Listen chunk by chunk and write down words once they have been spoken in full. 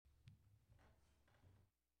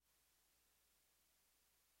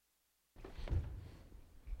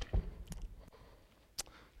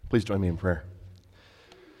Please join me in prayer.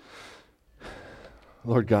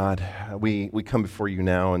 Lord God, we come before you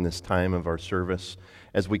now in this time of our service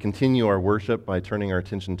as we continue our worship by turning our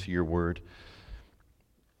attention to your word.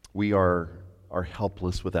 We are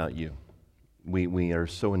helpless without you. We are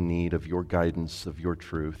so in need of your guidance, of your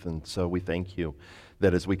truth, and so we thank you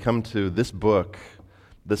that as we come to this book,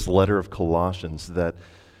 this letter of Colossians, that,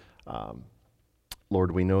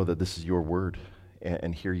 Lord, we know that this is your word,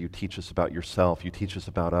 and here you teach us about yourself, you teach us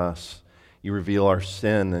about us, you reveal our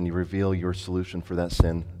sin, and you reveal your solution for that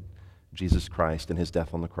sin, Jesus Christ and his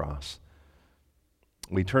death on the cross.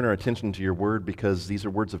 We turn our attention to your word because these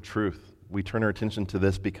are words of truth. We turn our attention to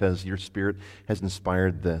this because your Spirit has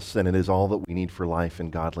inspired this, and it is all that we need for life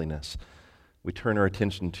and godliness. We turn our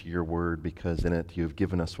attention to your word because in it you have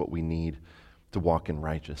given us what we need to walk in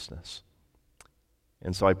righteousness.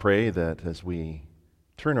 And so I pray that as we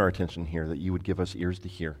turn our attention here, that you would give us ears to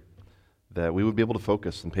hear, that we would be able to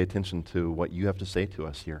focus and pay attention to what you have to say to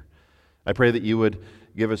us here. I pray that you would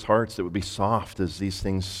give us hearts that would be soft as these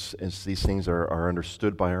things are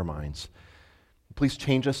understood by our minds. Please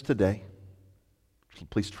change us today.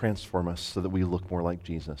 Please transform us so that we look more like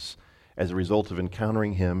Jesus as a result of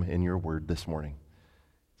encountering him in your word this morning.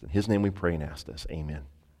 In his name we pray and ask this. Amen.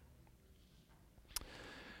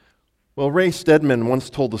 Well, Ray Stedman once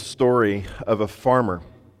told the story of a farmer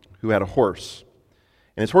who had a horse,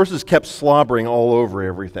 and his horses kept slobbering all over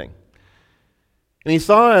everything. And he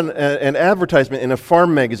saw an advertisement in a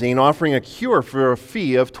farm magazine offering a cure for a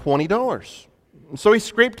fee of $20. And so he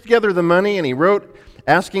scraped together the money and he wrote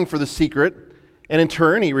asking for the secret, and in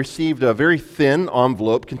turn he received a very thin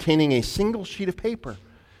envelope containing a single sheet of paper.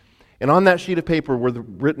 And on that sheet of paper were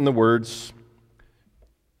written the words,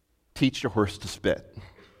 "Teach your horse to spit."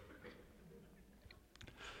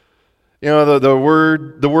 You know,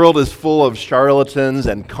 the world is full of charlatans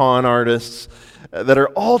and con artists that are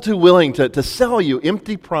all too willing to sell you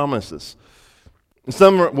empty promises.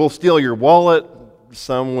 Some will steal your wallet,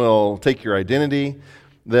 some will take your identity,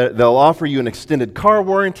 they'll offer you an extended car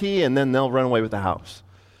warranty, and then they'll run away with the house.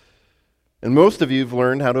 And most of you have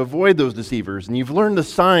learned how to avoid those deceivers, and you've learned the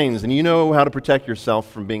signs, and you know how to protect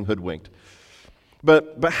yourself from being hoodwinked.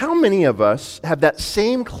 But how many of us have that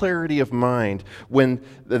same clarity of mind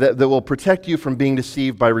that will protect you from being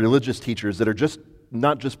deceived by religious teachers that are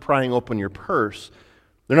not just prying open your purse?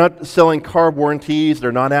 They're not selling car warranties,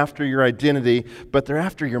 they're not after your identity, but they're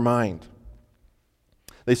after your mind.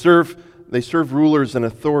 They serve rulers and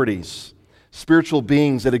authorities, spiritual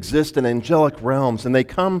beings that exist in angelic realms, and they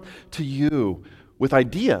come to you with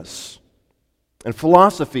ideas and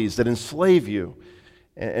philosophies that enslave you.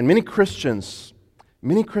 And many Christians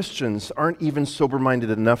aren't even sober-minded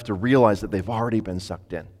enough to realize that they've already been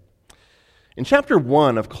sucked in. In chapter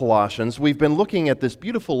 1 of Colossians, we've been looking at this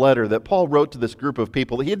beautiful letter that Paul wrote to this group of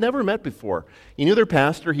people that he had never met before. He knew their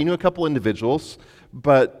pastor, he knew a couple individuals,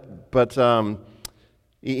 but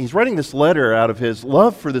he's writing this letter out of his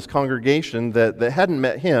love for this congregation that hadn't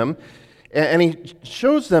met him, and he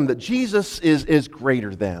shows them that Jesus is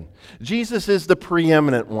greater than. Jesus is the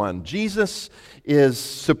preeminent one. Jesus is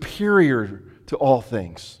superior to all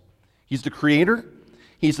things. He's the creator,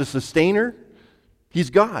 he's the sustainer, he's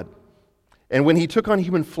God. And when he took on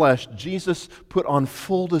human flesh, Jesus put on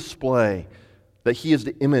full display that he is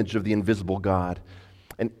the image of the invisible God.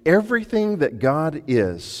 And everything that God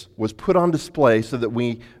is was put on display so that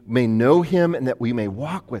we may know him and that we may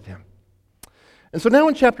walk with him. And so now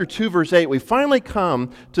in chapter 2, verse 8, we finally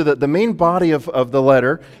come to the main body of the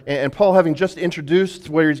letter, and Paul having just introduced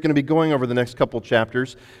where he's going to be going over the next couple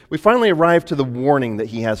chapters, we finally arrive to the warning that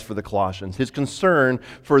he has for the Colossians, his concern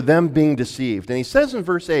for them being deceived. And he says in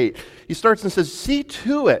verse 8, he starts and says, see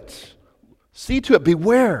to it,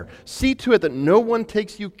 beware, see to it that no one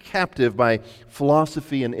takes you captive by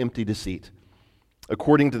philosophy and empty deceit,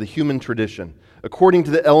 according to the human tradition, according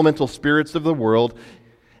to the elemental spirits of the world,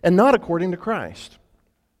 and not according to Christ.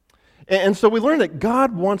 And so we learn that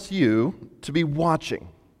God wants you to be watching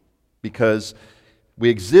because we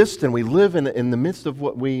exist and we live in the midst of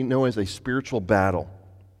what we know as a spiritual battle.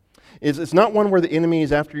 It's not one where the enemy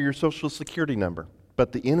is after your social security number,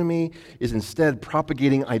 but the enemy is instead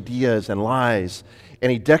propagating ideas and lies,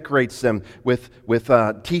 and he decorates them with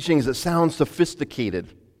teachings that sound sophisticated.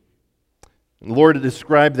 The Lord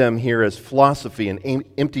described them here as philosophy and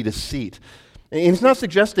empty deceit. And he's not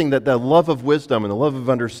suggesting that the love of wisdom and the love of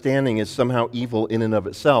understanding is somehow evil in and of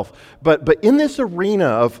itself. But in this arena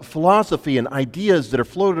of philosophy and ideas that are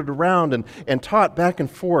floated around and taught back and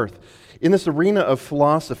forth, in this arena of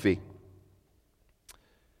philosophy,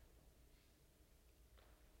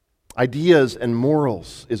 ideas and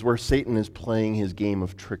morals is where Satan is playing his game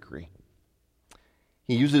of trickery.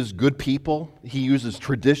 He uses good people. He uses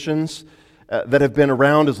traditions that have been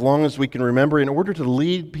around as long as we can remember in order to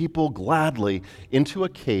lead people gladly into a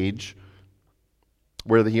cage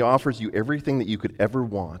where He offers you everything that you could ever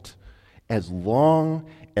want as long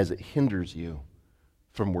as it hinders you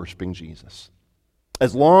from worshiping Jesus.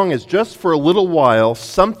 As long as just for a little while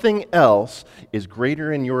something else is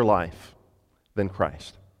greater in your life than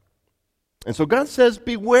Christ. And so God says,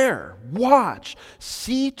 beware, watch,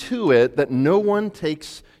 see to it that no one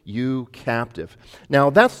takes you captive. Now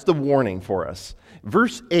that's the warning for us.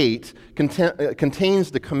 Verse 8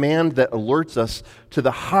 contains the command that alerts us to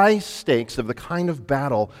the high stakes of the kind of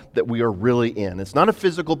battle that we are really in. It's not a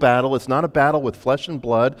physical battle. It's not a battle with flesh and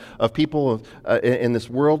blood of people in this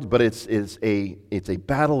world, but it's a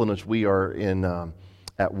battle in which we are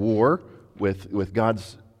at war with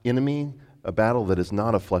God's enemy, a battle that is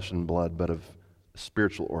not of flesh and blood, but of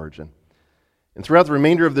spiritual origin. And throughout the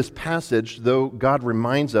remainder of this passage, though God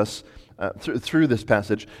reminds us through this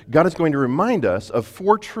passage, God is going to remind us of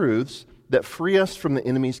 4 truths that free us from the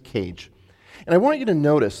enemy's cage. And I want you to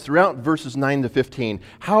notice throughout verses 9 to 15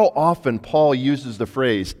 how often Paul uses the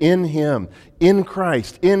phrase, in Him, in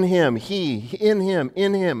Christ, in Him, He, in Him,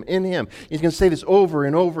 in Him, in Him. He's going to say this over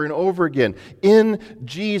and over and over again. In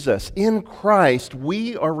Jesus, in Christ,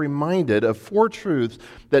 we are reminded of 4 truths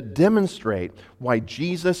that demonstrate why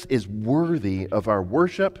Jesus is worthy of our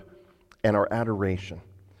worship and our adoration.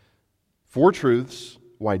 4 truths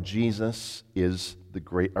why Jesus is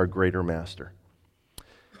our greater master.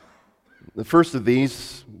 The first of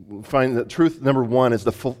these, we find that truth number 1 is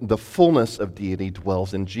the fullness of deity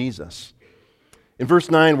dwells in Jesus. In verse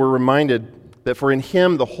 9, we're reminded that for in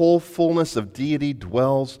Him the whole fullness of deity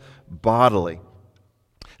dwells bodily.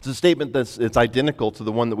 It's a statement it's identical to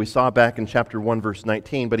the one that we saw back in chapter 1, verse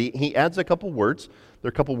 19, but he adds a couple words. There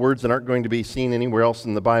are a couple words that aren't going to be seen anywhere else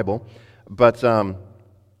in the Bible, but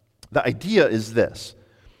the idea is this.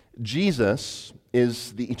 Jesus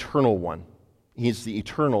is the eternal one. He's the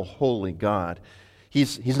eternal, holy God.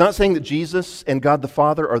 He's not saying that Jesus and God the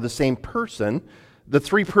Father are the same person. The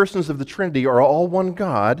 3 persons of the Trinity are all one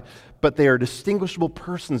God, but they are distinguishable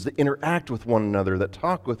persons that interact with one another, that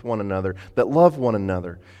talk with one another, that love one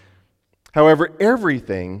another. However,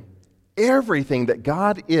 everything that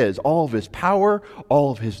God is, all of His power,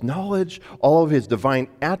 all of His knowledge, all of His divine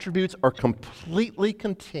attributes are completely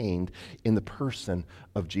contained in the person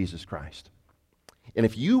of Jesus Christ. And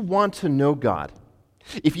if you want to know God,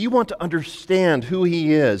 if you want to understand who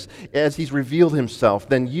He is as He's revealed Himself,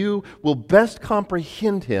 then you will best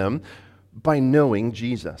comprehend Him by knowing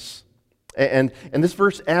Jesus. And this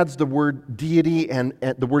verse adds the word deity and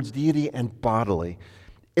the words deity and bodily.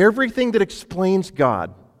 Everything that explains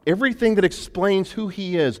God, everything that explains who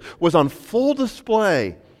He is, was on full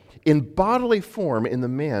display in bodily form in the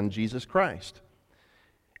man Jesus Christ.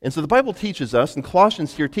 And so the Bible teaches us, and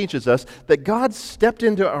Colossians here teaches us, that God stepped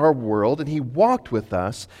into our world and He walked with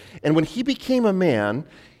us. And when He became a man,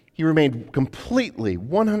 He remained completely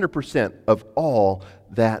 100% of all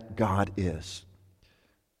that God is.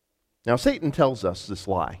 Now, Satan tells us this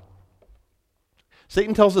lie.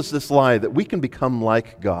 Satan tells us this lie that we can become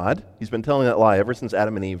like God. He's been telling that lie ever since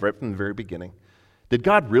Adam and Eve, right from the very beginning. Did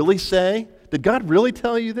God really say? Did God really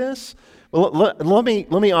tell you this? Well, let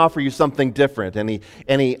me offer you something different. And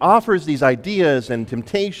he offers these ideas and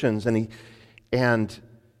temptations, and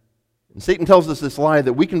Satan tells us this lie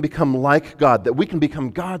that we can become like God, that we can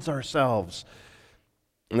become gods ourselves.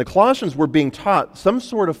 And the Colossians were being taught some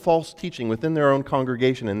sort of false teaching within their own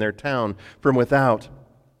congregation in their town from without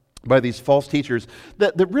by these false teachers,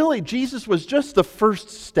 that really Jesus was just the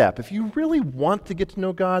first step. If you really want to get to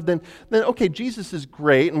know God, then okay, Jesus is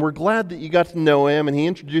great, and we're glad that you got to know Him and He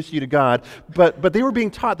introduced you to God, but they were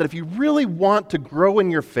being taught that if you really want to grow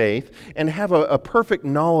in your faith and have a perfect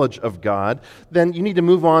knowledge of God, then you need to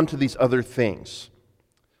move on to these other things.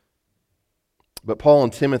 But Paul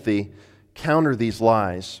and Timothy counter these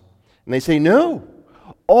lies, and they say, no,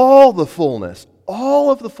 all of the fullness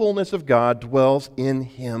of God dwells in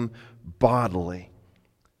Him bodily.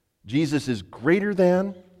 Jesus is greater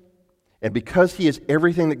than, and because He is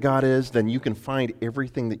everything that God is, then you can find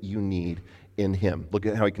everything that you need in Him. Look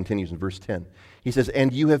at how he continues in verse 10. He says,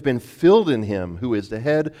 and you have been filled in Him who is the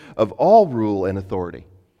head of all rule and authority.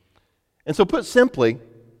 And so put simply,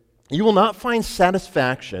 you will not find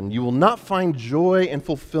satisfaction, you will not find joy and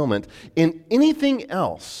fulfillment in anything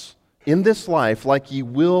else in this life like you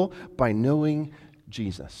will by knowing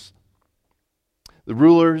Jesus. The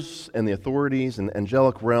rulers and the authorities and the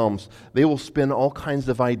angelic realms, they will spin all kinds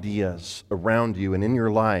of ideas around you and in your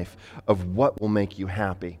life of what will make you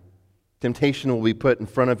happy. Temptation will be put in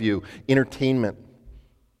front of you, entertainment,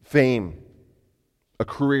 fame, a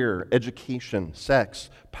career, education, sex,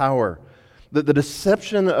 power. The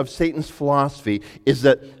deception of Satan's philosophy is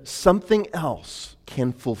that something else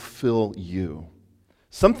can fulfill you.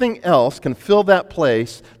 Something else can fill that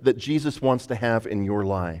place that Jesus wants to have in your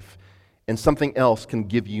life. And something else can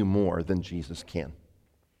give you more than Jesus can.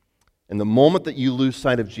 And the moment that you lose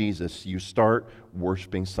sight of Jesus, you start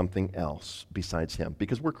worshiping something else besides Him.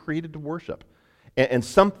 Because we're created to worship. And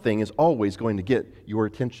something is always going to get your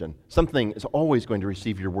attention. Something is always going to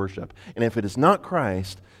receive your worship. And if it is not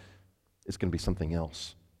Christ, it's going to be something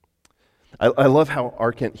else. I love how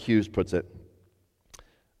R. Kent Hughes puts it.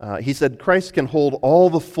 He said, Christ can hold all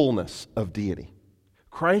the fullness of deity.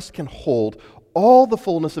 Christ can hold all the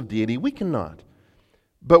fullness of deity. We cannot.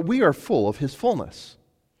 But we are full of His fullness.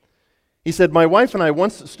 He said, my wife and I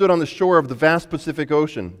once stood on the shore of the vast Pacific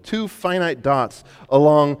Ocean, two finite dots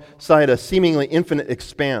alongside a seemingly infinite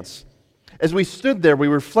expanse. As we stood there, we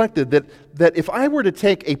reflected that if I were to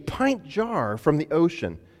take a pint jar from the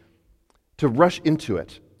ocean to rush into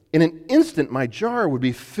it, in an instant my jar would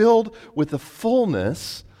be filled with the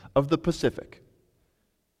fullness of the Pacific.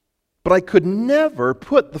 But I could never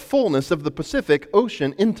put the fullness of the Pacific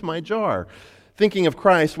Ocean into my jar. Thinking of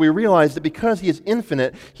Christ, we realize that because He is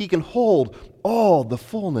infinite, He can hold all the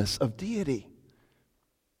fullness of deity.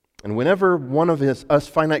 And whenever one of us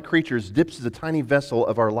finite creatures dips the tiny vessel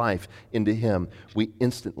of our life into Him, we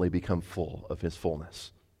instantly become full of His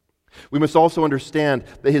fullness. We must also understand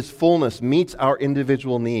that His fullness meets our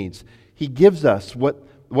individual needs. He gives us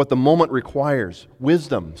what the moment requires: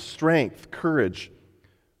 wisdom, strength, courage.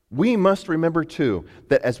 We must remember, too,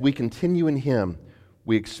 that as we continue in Him,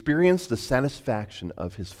 we experience the satisfaction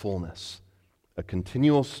of His fullness, a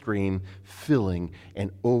continual stream filling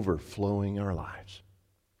and overflowing our lives.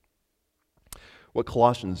 What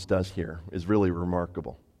Colossians does here is really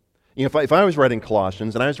remarkable. You know, if I was writing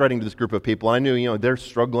Colossians and I was writing to this group of people, I knew, they're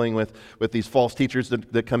struggling with these false teachers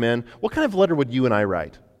that come in. What kind of letter would you and I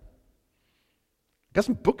write? I got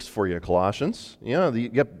some books for you, Colossians. You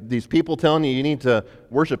got these people telling you need to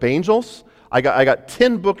worship angels. I got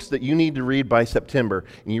 10 books that you need to read by September.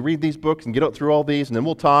 And you read these books and get out through all these, and then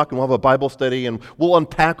we'll talk and we'll have a Bible study and we'll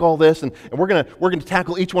unpack all this, and we're gonna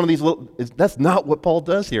tackle each one of these little. That's not what Paul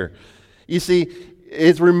does here. You see,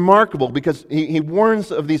 it's remarkable because he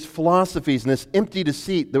warns of these philosophies and this empty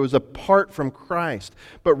deceit that was apart from Christ.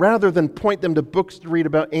 But rather than point them to books to read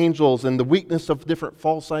about angels and the weakness of different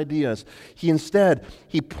false ideas,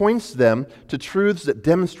 he points them to truths that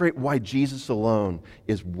demonstrate why Jesus alone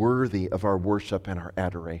is worthy of our worship and our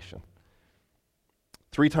adoration.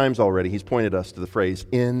 3 times already he's pointed us to the phrase,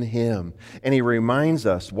 in Him. And he reminds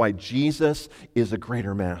us why Jesus is a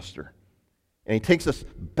greater master. And he takes us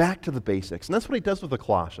back to the basics. And that's what he does with the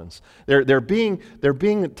Colossians. They're being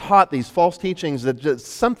taught these false teachings that just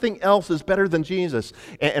something else is better than Jesus.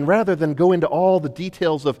 And rather than go into all the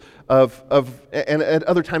details and at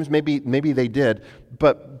other times maybe they did,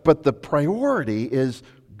 but the priority is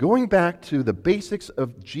going back to the basics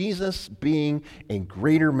of Jesus being a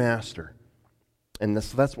greater master. And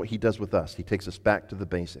that's what he does with us. He takes us back to the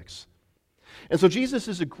basics. And so Jesus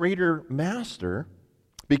is a greater master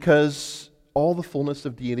because all the fullness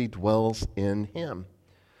of deity dwells in Him.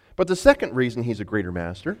 But the second reason He's a greater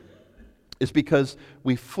master is because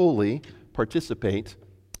we fully participate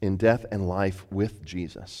in death and life with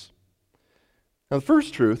Jesus. Now, the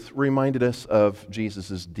first truth reminded us of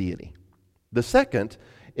Jesus' deity. The second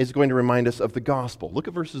is going to remind us of the gospel. Look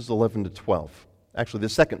at verses 11 to 12. Actually, the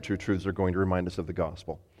second two truths are going to remind us of the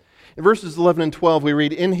gospel. In verses 11 and 12, we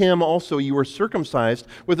read, in Him also you were circumcised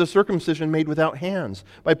with a circumcision made without hands,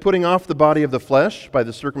 by putting off the body of the flesh by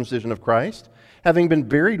the circumcision of Christ, having been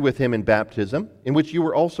buried with Him in baptism, in which you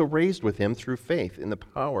were also raised with Him through faith in the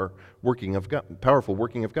powerful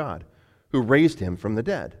working of God, who raised Him from the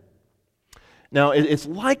dead. Now, it's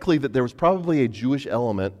likely that there was probably a Jewish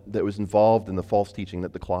element that was involved in the false teaching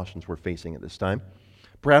that the Colossians were facing at this time.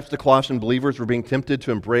 Perhaps the Colossian believers were being tempted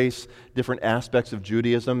to embrace different aspects of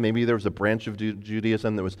Judaism. Maybe there was a branch of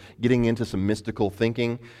Judaism that was getting into some mystical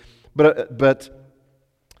thinking. But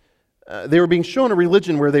they were being shown a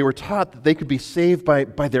religion where they were taught that they could be saved by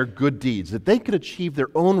their good deeds, that they could achieve their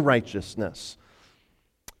own righteousness.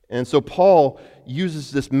 And so Paul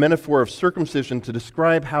uses this metaphor of circumcision to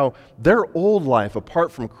describe how their old life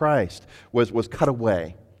apart from Christ was cut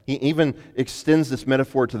away. He even extends this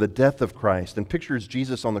metaphor to the death of Christ and pictures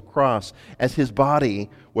Jesus on the cross as His body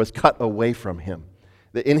was cut away from Him.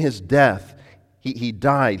 That in His death, He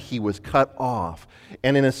died, He was cut off.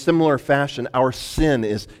 And in a similar fashion, our sin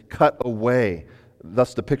is cut away.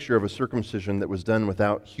 Thus the picture of a circumcision that was done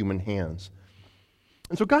without human hands.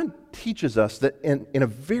 And so God teaches us that in a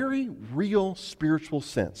very real spiritual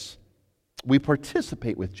sense, we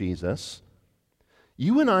participate with Jesus.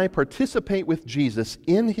 You and I participate with Jesus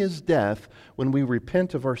in his death when we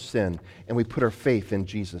repent of our sin and we put our faith in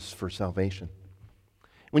Jesus for salvation.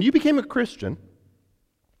 When you became a Christian,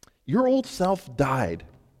 your old self died.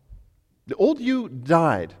 The old you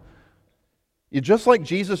died. Just like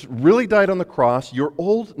Jesus really died on the cross, your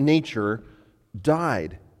old nature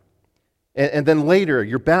died. And then later,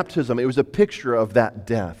 your baptism, it was a picture of that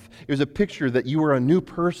death. It was a picture that you were a new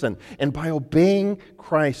person. And by obeying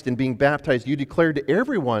Christ and being baptized, you declared to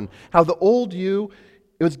everyone how the old you,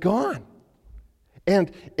 it was gone.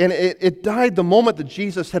 And it died the moment that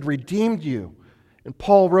Jesus had redeemed you. And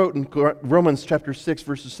Paul wrote in Romans chapter 6,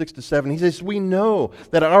 verses 6 to 7, he says, "We know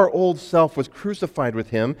that our old self was crucified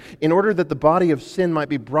with him in order that the body of sin might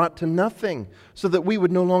be brought to nothing, so that we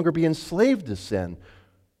would no longer be enslaved to sin.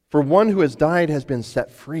 For one who has died has been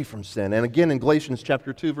set free from sin." And again in Galatians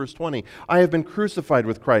chapter 2, verse 20, "I have been crucified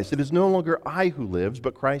with Christ. It is no longer I who lives,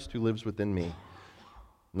 but Christ who lives within me.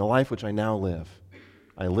 And the life which I now live,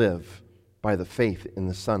 I live by the faith in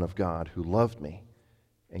the Son of God who loved me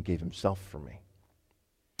and gave himself for me."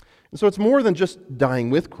 And so it's more than just dying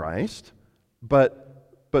with Christ,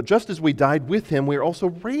 but just as we died with him, we are also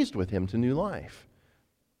raised with him to new life.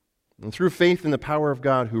 And through faith in the power of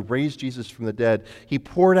God who raised Jesus from the dead, he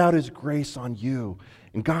poured out his grace on you.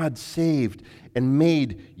 And God saved and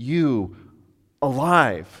made you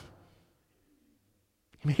alive.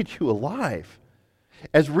 He made you alive.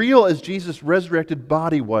 As real as Jesus' resurrected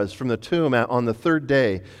body was from the tomb on the third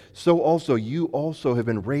day, so also you also have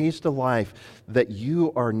been raised to life, that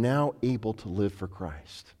you are now able to live for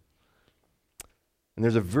Christ. And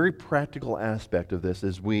there's a very practical aspect of this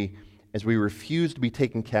as we refuse to be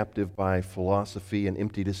taken captive by philosophy and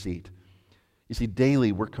empty deceit. You see,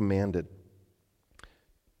 daily we're commanded,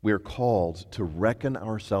 we are called to reckon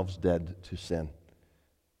ourselves dead to sin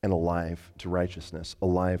and alive to righteousness,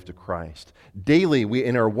 alive to Christ. Daily, we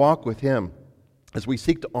in our walk with him, as we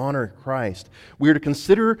seek to honor Christ, we are to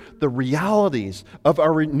consider the realities of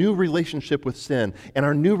our new relationship with sin and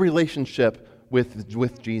our new relationship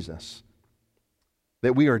with Jesus.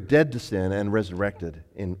 That we are dead to sin and resurrected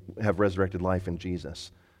and have resurrected life in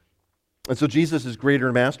Jesus. And so Jesus is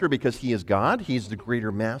greater master because he is God. He's the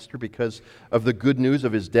greater master because of the good news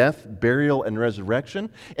of his death, burial, and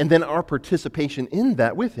resurrection, and then our participation in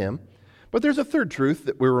that with him. But there's a third truth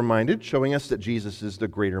that we're reminded, showing us that Jesus is the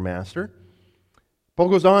greater master. Paul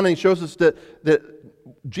goes on and he shows us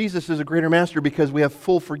that Jesus is a greater master because we have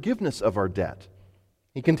full forgiveness of our debt.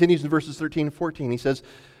 He continues in verses 13 and 14. He says,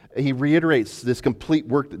 he reiterates this complete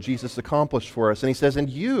work that Jesus accomplished for us. And he says, "And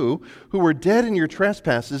you, who were dead in your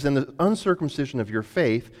trespasses and the uncircumcision of your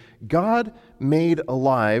faith, God made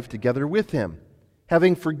alive together with him,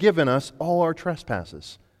 having forgiven us all our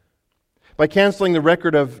trespasses. By canceling the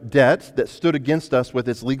record of debt that stood against us with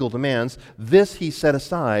its legal demands, this he set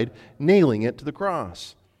aside, nailing it to the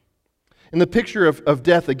cross." In the picture of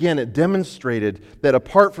death, again, it demonstrated that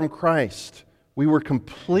apart from Christ, we were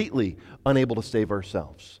completely unable to save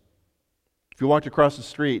ourselves. If you walked across the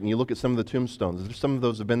street and you look at some of the tombstones, some of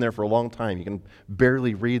those have been there for a long time. You can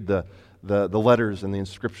barely read the letters and the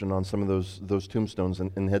inscription on some of those tombstones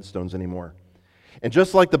and headstones anymore. And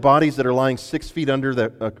just like the bodies that are lying 6 feet under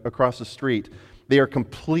across the street, they are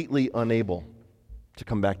completely unable to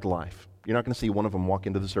come back to life. You're not going to see one of them walk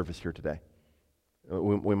into the service here today.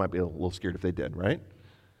 We might be a little scared if they did, right?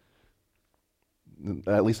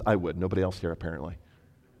 At least I would. Nobody else here, apparently.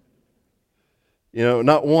 You know,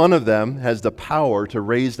 not one of them has the power to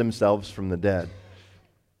raise themselves from the dead.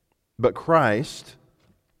 But Christ,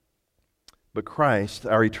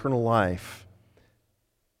 our eternal life,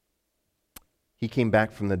 he came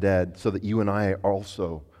back from the dead so that you and I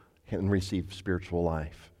also can receive spiritual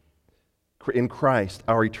life. In Christ,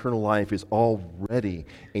 our eternal life is already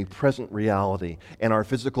a present reality, and our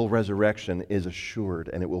physical resurrection is assured,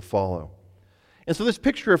 and it will follow. And so this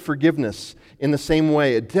picture of forgiveness, in the same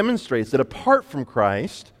way, it demonstrates that apart from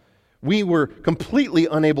Christ, we were completely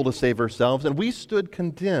unable to save ourselves, and we stood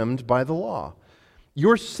condemned by the law.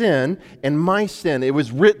 Your sin and my sin, it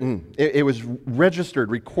was written, it was registered,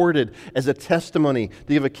 recorded as a testimony to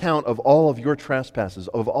give account of all of your trespasses,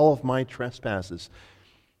 of all of my trespasses.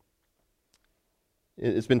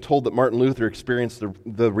 It's been told that Martin Luther experienced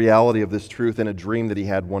the reality of this truth in a dream that he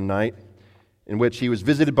had one night, in which he was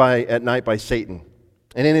visited at night by Satan.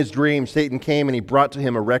 And in his dream, Satan came and he brought to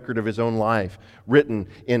him a record of his own life, written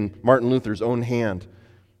in Martin Luther's own hand.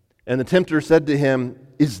 And the tempter said to him,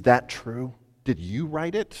 "Is that true? Did you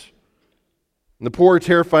write it?" And the poor,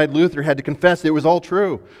 terrified Luther had to confess it was all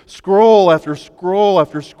true. Scroll after scroll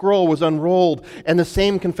after scroll was unrolled, and the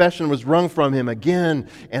same confession was wrung from him again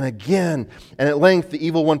and again. And at length, the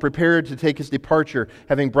evil one prepared to take his departure,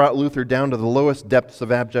 having brought Luther down to the lowest depths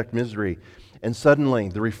of abject misery. And suddenly,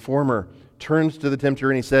 the reformer turns to the tempter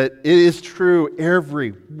and he said, "It is true,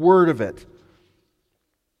 every word of it."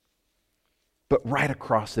 But right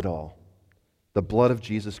across it all, the blood of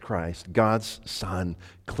Jesus Christ, God's Son,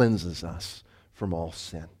 cleanses us from all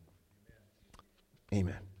sin.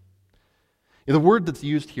 Amen. The word that's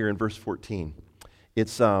used here in verse 14,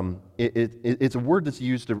 it's a word that's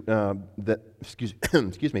used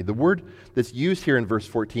excuse me. The word that's used here in verse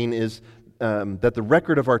 14 is that the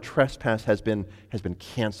record of our trespass has been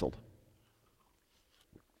canceled.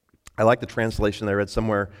 I like the translation that I read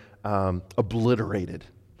somewhere, obliterated.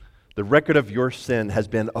 The record of your sin has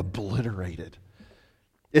been obliterated.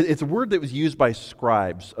 It's a word that was used by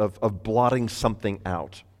scribes of blotting something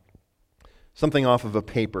out, something off of a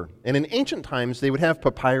paper. And in ancient times, they would have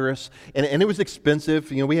papyrus, and it was expensive.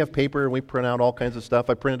 You know, we have paper, and we print out all kinds of stuff.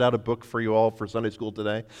 I printed out a book for you all for Sunday school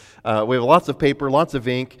today. We have lots of paper, lots of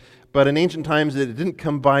ink, but in ancient times, it didn't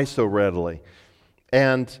come by so readily.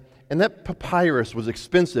 And that papyrus was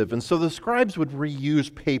expensive, and so the scribes would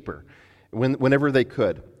reuse paper whenever they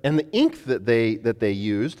could. And the ink that they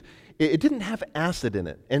used, it didn't have acid in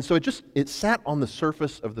it, and so it sat on the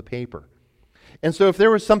surface of the paper. And so if there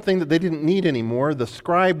was something that they didn't need anymore, the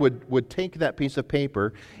scribe would take that piece of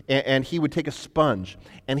paper and he would take a sponge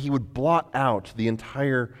and he would blot out the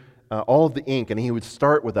entire, all of the ink, and he would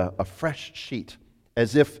start with a fresh sheet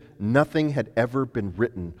as if nothing had ever been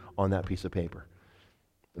written on that piece of paper.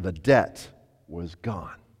 The debt was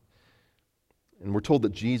gone. And we're told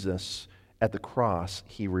that Jesus, at the cross,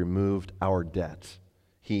 he removed our debt.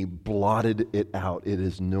 He blotted it out. It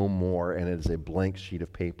is no more, and it is a blank sheet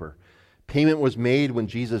of paper. Payment was made when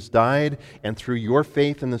Jesus died, and through your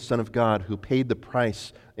faith in the Son of God, who paid the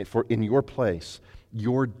price in your place,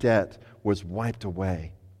 your debt was wiped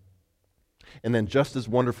away. And then just as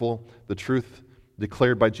wonderful, the truth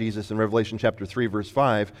declared by Jesus in Revelation chapter 3, verse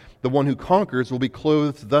 5, the one who conquers will be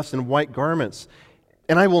clothed thus in white garments,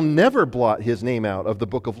 and I will never blot his name out of the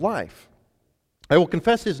book of life. I will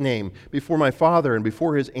confess his name before my Father and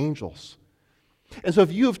before his angels. And so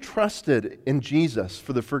if you have trusted in Jesus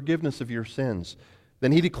for the forgiveness of your sins,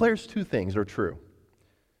 then he declares two things are true.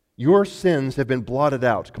 Your sins have been blotted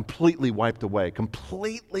out, completely wiped away,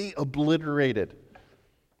 completely obliterated.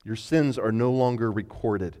 Your sins are no longer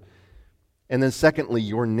recorded. And then secondly,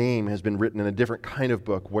 your name has been written in a different kind of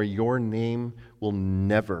book where your name will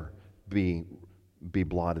never be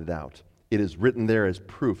blotted out. It is written there as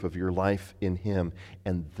proof of your life in him,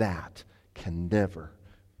 and that can never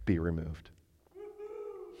be removed.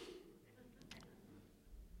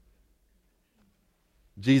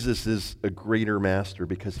 Jesus is a greater master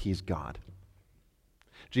because he's God.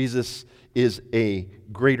 Jesus is a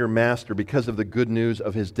greater master because of the good news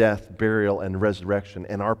of his death, burial, and resurrection,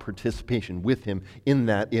 and our participation with him in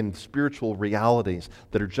that, in spiritual realities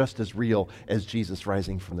that are just as real as Jesus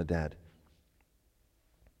rising from the dead.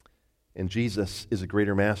 And Jesus is a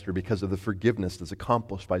greater master because of the forgiveness that's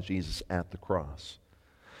accomplished by Jesus at the cross.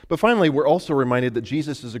 But finally, we're also reminded that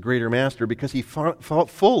Jesus is a greater master because he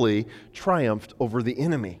fully triumphed over the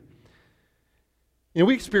enemy. You know,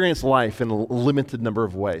 we experience life in a limited number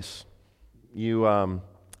of ways. You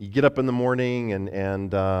get up in the morning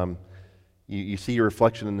and you see your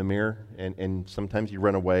reflection in the mirror, and sometimes you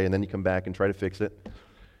run away, and then you come back and try to fix it.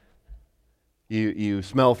 You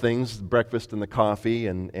smell things, breakfast and the coffee,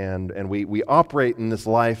 and we operate in this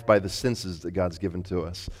life by the senses that God's given to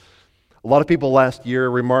us. A lot of people last year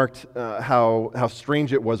remarked how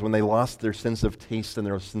strange it was when they lost their sense of taste and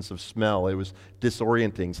their sense of smell. It was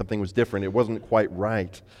disorienting. Something was different. It wasn't quite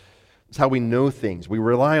right. It's how we know things. We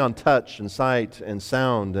rely on touch and sight and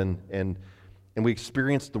sound, and we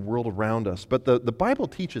experience the world around us. But the Bible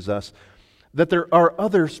teaches us that there are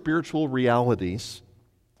other spiritual realities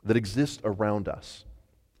that exist around us.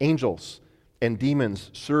 Angels and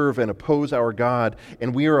demons serve and oppose our God,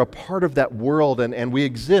 and we are a part of that world, and we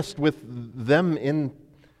exist with them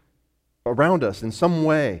around us in some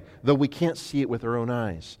way, though we can't see it with our own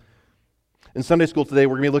eyes. In Sunday school today,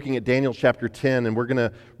 we're going to be looking at Daniel chapter 10, and we're going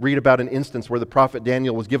to read about an instance where the prophet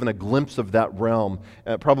Daniel was given a glimpse of that realm,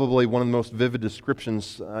 probably one of the most vivid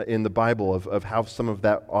descriptions in the Bible of how some of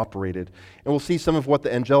that operated. And we'll see some of what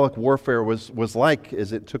the angelic warfare was like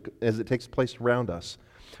as it takes place around us.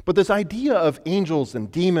 But this idea of angels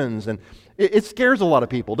and demons, and it scares a lot of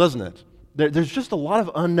people, doesn't it? There's just a lot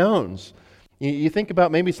of unknowns. You think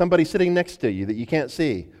about maybe somebody sitting next to you that you can't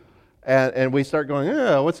see. And we start going,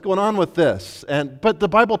 what's going on with this? But the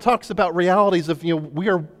Bible talks about realities of, we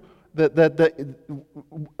are,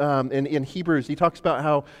 in Hebrews, he talks about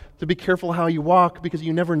how to be careful how you walk because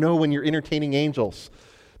you never know when you're entertaining angels.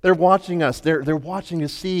 They're watching us. They're watching to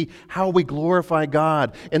see how we glorify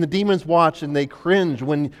God. And the demons watch and they cringe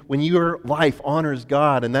when your life honors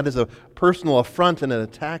God. And that is a personal affront and an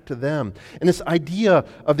attack to them. And this idea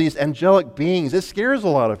of these angelic beings, it scares a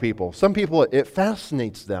lot of people. Some people, it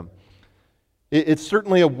fascinates them. It's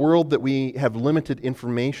certainly a world that we have limited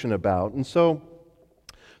information about. And so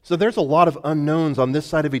there's a lot of unknowns on this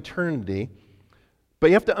side of eternity. But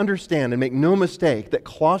you have to understand and make no mistake that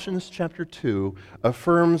Colossians chapter 2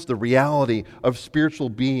 affirms the reality of spiritual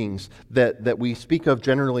beings that we speak of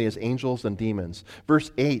generally as angels and demons. Verse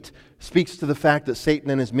 8 speaks to the fact that Satan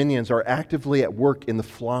and his minions are actively at work in the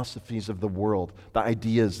philosophies of the world, the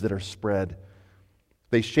ideas that are spread.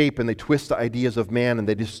 They shape and they twist the ideas of man, and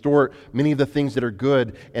they distort many of the things that are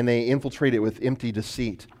good, and they infiltrate it with empty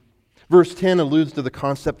deceit. Verse 10 alludes to the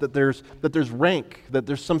concept that there's rank, that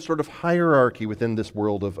there's some sort of hierarchy within this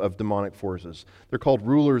world of demonic forces. They're called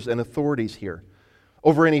rulers and authorities here.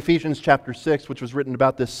 Over in Ephesians chapter 6, which was written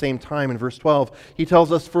about this same time in verse 12, he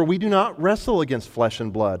tells us, "For we do not wrestle against flesh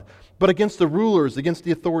and blood, but against the rulers, against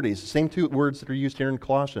the authorities," same two words that are used here in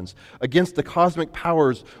Colossians, "against the cosmic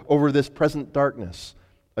powers over this present darkness,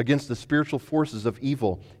 against the spiritual forces of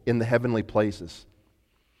evil in the heavenly places."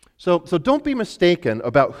 So don't be mistaken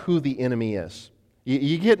about who the enemy is.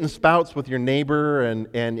 You get in spouts with your neighbor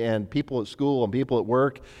and people at school and people at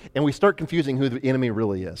work, and we start confusing who the enemy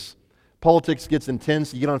really is. Politics gets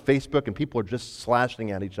intense. You get on Facebook and people are just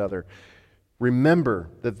slashing at each other.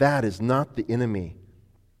 Remember that is not the enemy.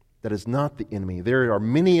 That is not the enemy. There are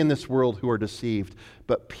many in this world who are deceived,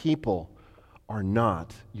 but people are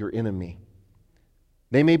not your enemy.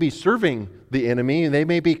 They may be serving the enemy, and they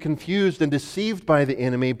may be confused and deceived by the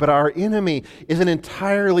enemy, but our enemy is on an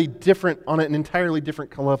entirely different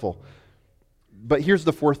level. But here's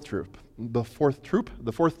the fourth truth. The fourth truth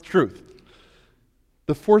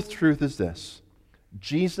is this: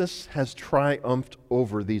 Jesus has triumphed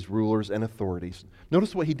over these rulers and authorities.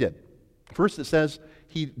 Notice what he did. First, it says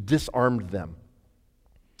he disarmed them.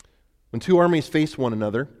 When two armies face one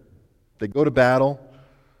another, they go to battle.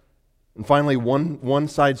 And finally, one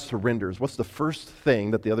side surrenders. What's the first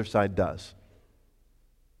thing that the other side does?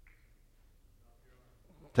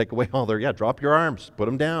 Take away all their, drop your arms, put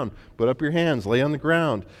them down, put up your hands, lay on the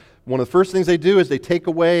ground. One of the first things they do is they take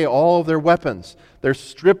away all of their weapons. They're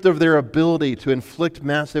stripped of their ability to inflict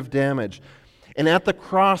massive damage. And at the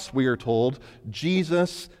cross, we are told,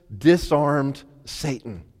 Jesus disarmed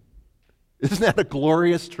Satan. Isn't that a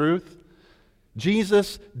glorious truth?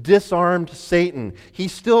 Jesus disarmed Satan. He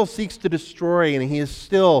still seeks to destroy, and he is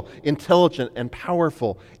still intelligent and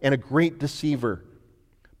powerful and a great deceiver.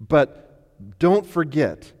 But don't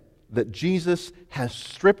forget that Jesus has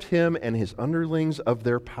stripped him and his underlings of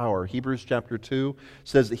their power. Hebrews chapter 2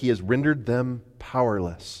 says that he has rendered them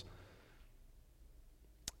powerless.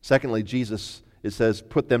 Secondly, Jesus, it says,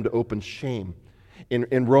 put them to open shame.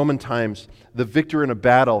 In Roman times, the victor in a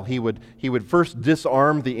battle, he would first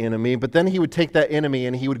disarm the enemy, but then he would take that enemy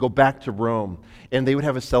and he would go back to Rome, and they would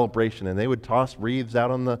have a celebration, and they would toss wreaths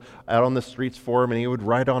out on the streets for him, and he would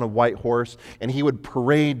ride on a white horse, and he would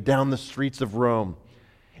parade down the streets of Rome.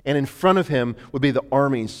 And in front of him would be the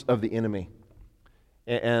armies of the enemy,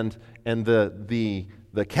 and the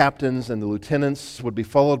captains and the lieutenants would be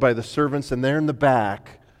followed by the servants, and there in the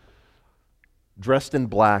back, dressed in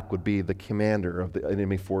black, would be the commander of the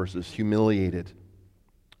enemy forces, humiliated,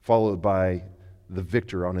 followed by the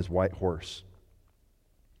victor on his white horse.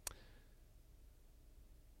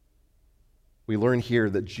 We learn here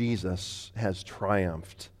that Jesus has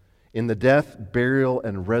triumphed. In the death, burial,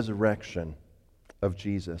 and resurrection of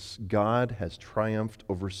Jesus, God has triumphed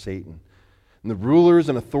over Satan. And the rulers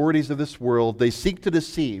and authorities of this world, they seek to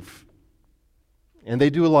deceive. And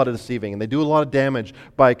they do a lot of deceiving, and they do a lot of damage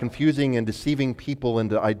by confusing and deceiving people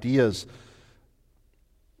into ideas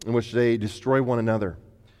in which they destroy one another.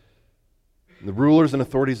 The rulers and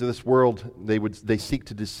authorities of this world, they seek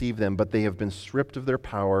to deceive them, but they have been stripped of their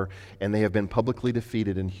power, and they have been publicly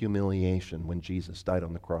defeated in humiliation when Jesus died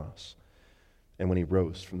on the cross and when he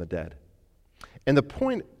rose from the dead. And the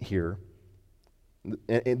point here,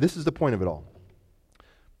 and this is the point of it all,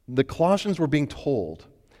 the Colossians were being told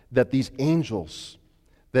that these angels,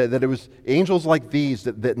 That it was angels like these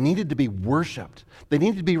that needed to be worshiped. They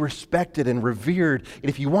needed to be respected and revered. And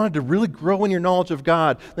if you wanted to really grow in your knowledge of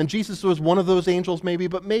God, then Jesus was one of those angels maybe,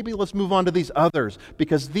 but maybe let's move on to these others,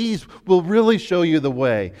 because these will really show you the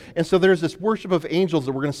way. And so there's this worship of angels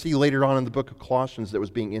that we're going to see later on in the book of Colossians that was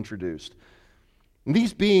being introduced. And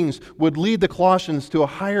these beings would lead the Colossians to a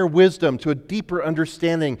higher wisdom, to a deeper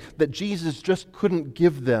understanding that Jesus just couldn't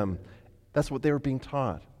give them. That's what they were being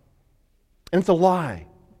taught. And it's a lie.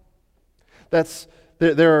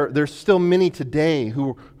 There's still many today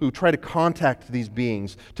who try to contact these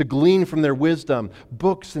beings, to glean from their wisdom,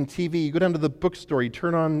 books and TV. You go down to the bookstore, you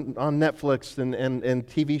turn on Netflix and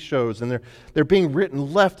TV shows, and they're being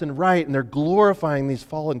written left and right, and they're glorifying these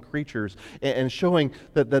fallen creatures and showing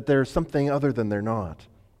that there's something other than they're not.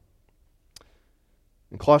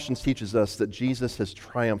 And Colossians teaches us that Jesus has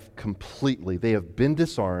triumphed completely. They have been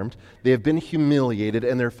disarmed, they have been humiliated,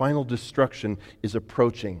 and their final destruction is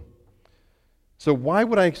approaching. So why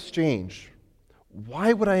would I exchange?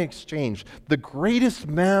 Why would I exchange the greatest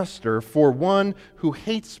master for one who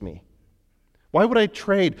hates me? Why would I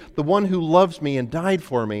trade the one who loves me and died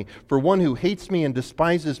for me for one who hates me and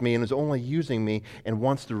despises me and is only using me and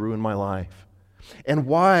wants to ruin my life? And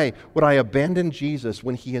why would I abandon Jesus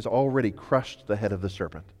when he has already crushed the head of the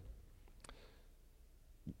serpent?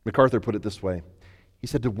 MacArthur put it this way. He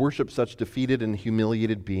said, to worship such defeated and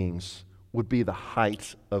humiliated beings would be the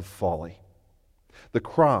height of folly. The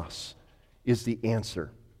cross is the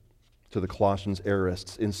answer to the Colossians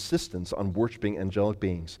errorists' insistence on worshiping angelic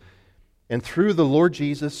beings. And through the Lord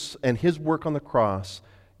Jesus and his work on the cross,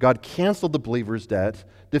 God canceled the believer's debt,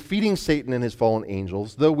 defeating Satan and his fallen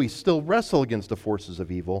angels. Though we still wrestle against the forces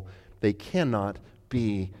of evil, they cannot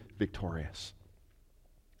be victorious.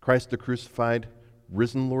 Christ the crucified,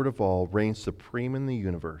 risen Lord of all, reigns supreme in the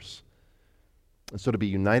universe. And so to be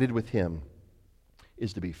united with him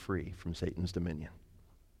is to be free from Satan's dominion.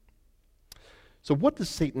 So what does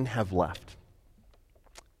Satan have left?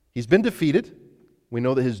 He's been defeated. We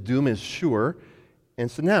know that his doom is sure. And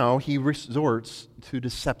so now he resorts to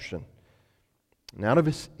deception. And out of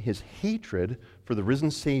his hatred for the risen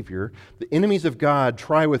Savior, the enemies of God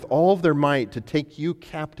try with all of their might to take you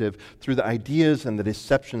captive through the ideas and the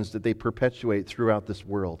deceptions that they perpetuate throughout this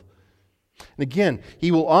world. And again,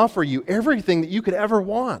 he will offer you everything that you could ever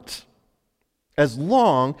want, as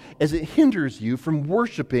long as it hinders you from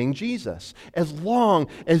worshiping Jesus, as long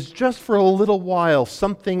as just for a little while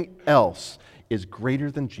something else is greater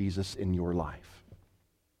than Jesus in your life.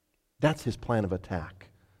 That's his plan of attack.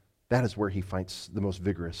 That is where he fights the most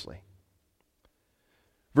vigorously.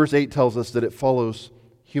 Verse 8 tells us that it follows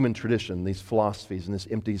human tradition, these philosophies and this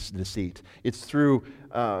empty deceit. It's through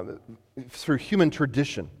human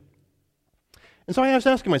tradition. And so I was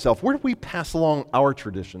asking myself, where do we pass along our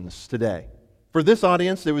traditions today? For this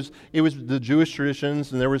audience, it was the Jewish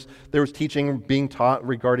traditions, and there was teaching being taught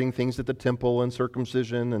regarding things at the temple and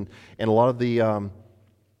circumcision and a lot of the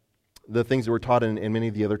things that were taught in many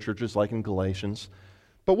of the other churches, like in Galatians.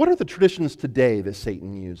 But what are the traditions today that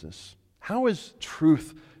Satan uses? How is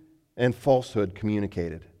truth and falsehood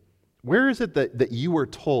communicated? Where is it that you are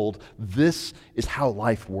told this is how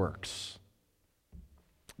life works?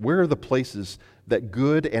 Where are the places that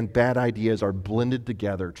good and bad ideas are blended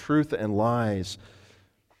together, truth and lies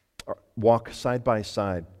walk side by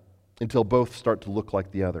side until both start to look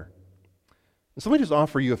like the other? And so let me just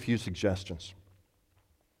offer you a few suggestions.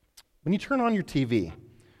 When you turn on your TV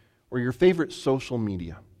or your favorite social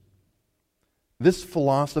media, this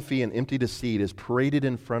philosophy and empty deceit is paraded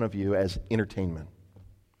in front of you as entertainment.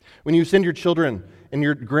 When you send your children and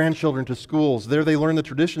your grandchildren to schools, there they learn the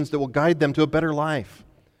traditions that will guide them to a better life.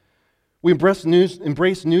 We embrace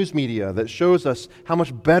news media that shows us how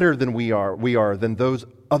much better than we are than those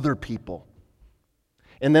other people.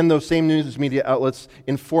 And then those same news media outlets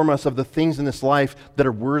inform us of the things in this life that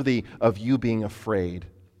are worthy of you being afraid.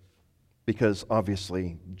 Because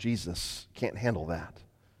obviously, Jesus can't handle that.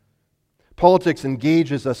 Politics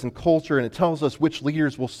engages us in culture, and it tells us which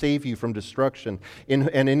leaders will save you from destruction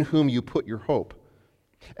and in whom you put your hope.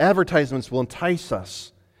 Advertisements will entice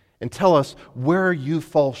us and tell us where you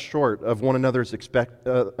fall short of one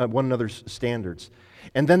another's standards.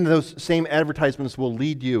 And then those same advertisements will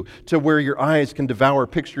lead you to where your eyes can devour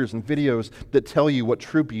pictures and videos that tell you what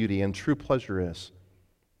true beauty and true pleasure is.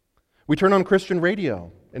 We turn on Christian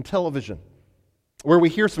radio and television, where we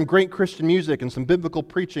hear some great Christian music and some biblical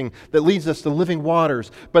preaching that leads us to living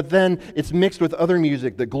waters, but then it's mixed with other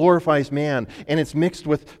music that glorifies man, and it's mixed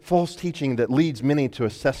with false teaching that leads many to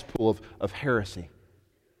a cesspool of heresy.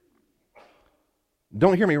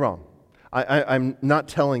 Don't hear me wrong. I'm not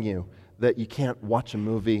telling you that you can't watch a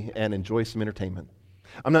movie and enjoy some entertainment.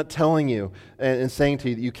 I'm not telling you and saying to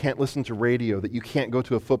you that you can't listen to radio, that you can't go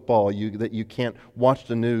to a football, that you can't watch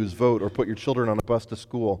the news, vote, or put your children on a bus to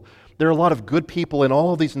school. There are a lot of good people in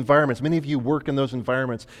all of these environments. Many of you work in those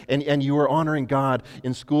environments, and you are honoring God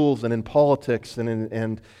in schools and in politics and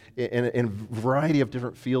in a variety of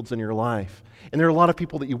different fields in your life. And there are a lot of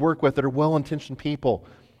people that you work with that are well-intentioned people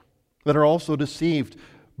that are also deceived.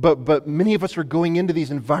 But many of us are going into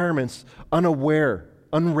these environments unaware,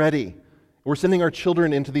 unready. We're sending our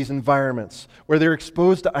children into these environments where they're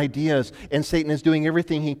exposed to ideas, and Satan is doing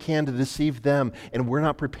everything he can to deceive them, and we're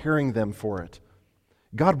not preparing them for it.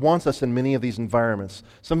 God wants us in many of these environments.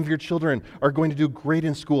 Some of your children are going to do great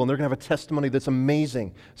in school, and they're going to have a testimony that's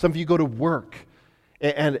amazing. Some of you go to work,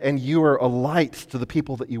 and you are a light to the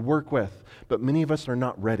people that you work with. But many of us are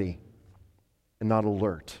not ready and not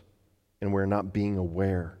alert, and we're not being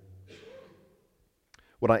aware.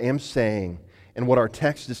 What I am saying, and what our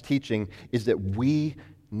text is teaching, is that we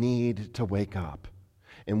need to wake up.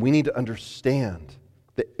 And we need to understand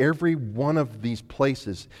that every one of these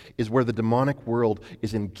places is where the demonic world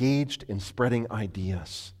is engaged in spreading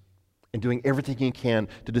ideas and doing everything he can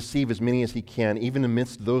to deceive as many as he can, even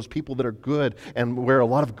amidst those people that are good and where a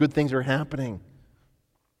lot of good things are happening.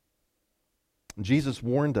 Jesus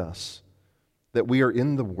warned us that we are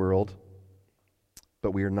in the world,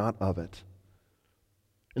 but we are not of it.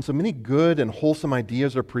 And so many good and wholesome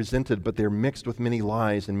ideas are presented, but they're mixed with many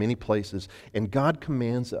lies in many places. And God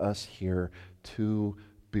commands us here to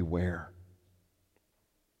beware.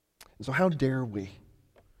 And so how dare we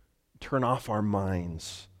turn off our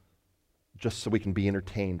minds just so we can be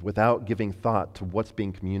entertained without giving thought to what's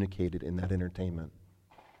being communicated in that entertainment?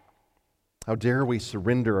 How dare we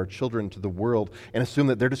surrender our children to the world and assume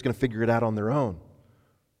that they're just going to figure it out on their own,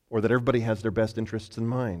 or that everybody has their best interests in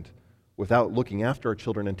mind, without looking after our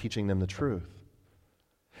children and teaching them the truth?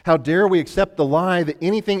 How dare we accept the lie that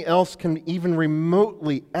anything else can even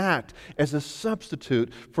remotely act as a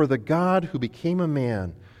substitute for the God who became a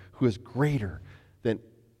man, who is greater than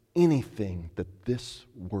anything that this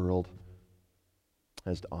world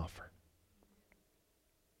has to offer?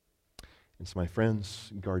 And so, my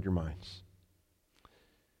friends, guard your minds.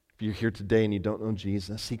 If you're here today and you don't know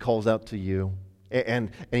Jesus, he calls out to you,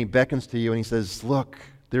 and he beckons to you, and he says, look,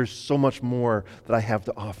 there's so much more that I have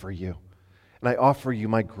to offer you. And I offer you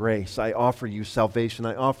my grace. I offer you salvation.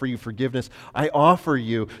 I offer you forgiveness. I offer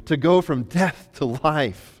you to go from death to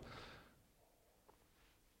life.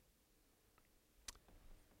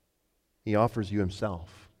 He offers you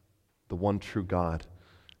himself, the one true God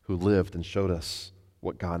who lived and showed us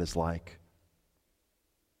what God is like.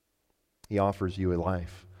 He offers you a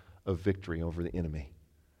life of victory over the enemy.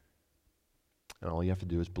 And all you have to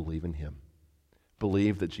do is believe in him.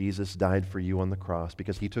 Believe that Jesus died for you on the cross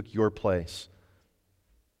because he took your place.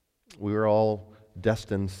 We were all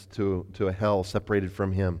destined to a hell separated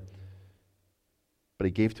from him. But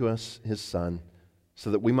he gave to us his Son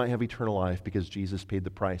so that we might have eternal life because Jesus paid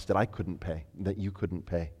the price that I couldn't pay, that you couldn't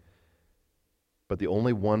pay. But the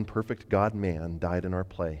only one perfect God-man died in our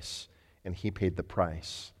place, and he paid the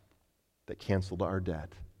price that canceled our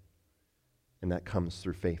debt. And that comes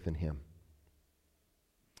through faith in him.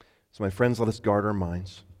 So, my friends, let us guard our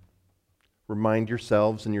minds. Remind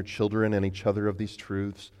yourselves and your children and each other of these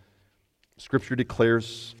truths. Scripture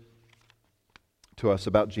declares to us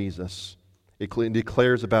about Jesus. It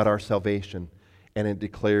declares about our salvation, and it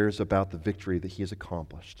declares about the victory that he has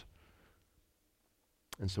accomplished.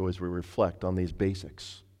 And so as we reflect on these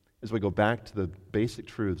basics, as we go back to the basic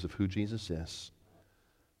truths of who Jesus is,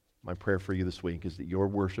 my prayer for you this week is that your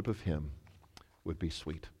worship of him would be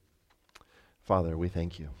sweet. Father, we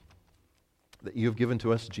thank you that you have given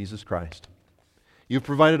to us Jesus Christ. You've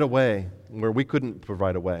provided a way where we couldn't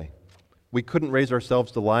provide a way. We couldn't raise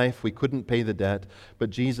ourselves to life. We couldn't pay the debt.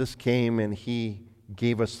 But Jesus came and he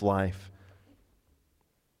gave us life.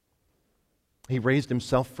 He raised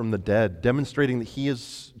himself from the dead, demonstrating that he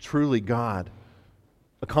is truly God,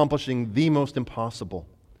 accomplishing the most impossible.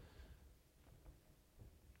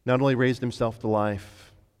 Not only raised himself to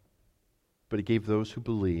life, but he gave those who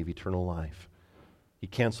believe eternal life. He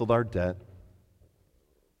canceled our debt.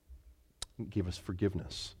 He gave us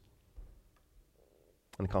forgiveness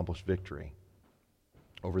and accomplished victory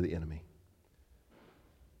over the enemy.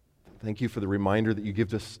 Thank you for the reminder that you give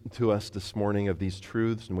to us this morning of these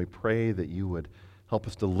truths, and we pray that you would help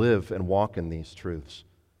us to live and walk in these truths,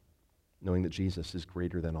 knowing that Jesus is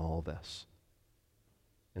greater than all this.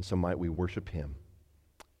 And so might we worship him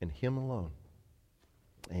and him alone.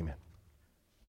 Amen.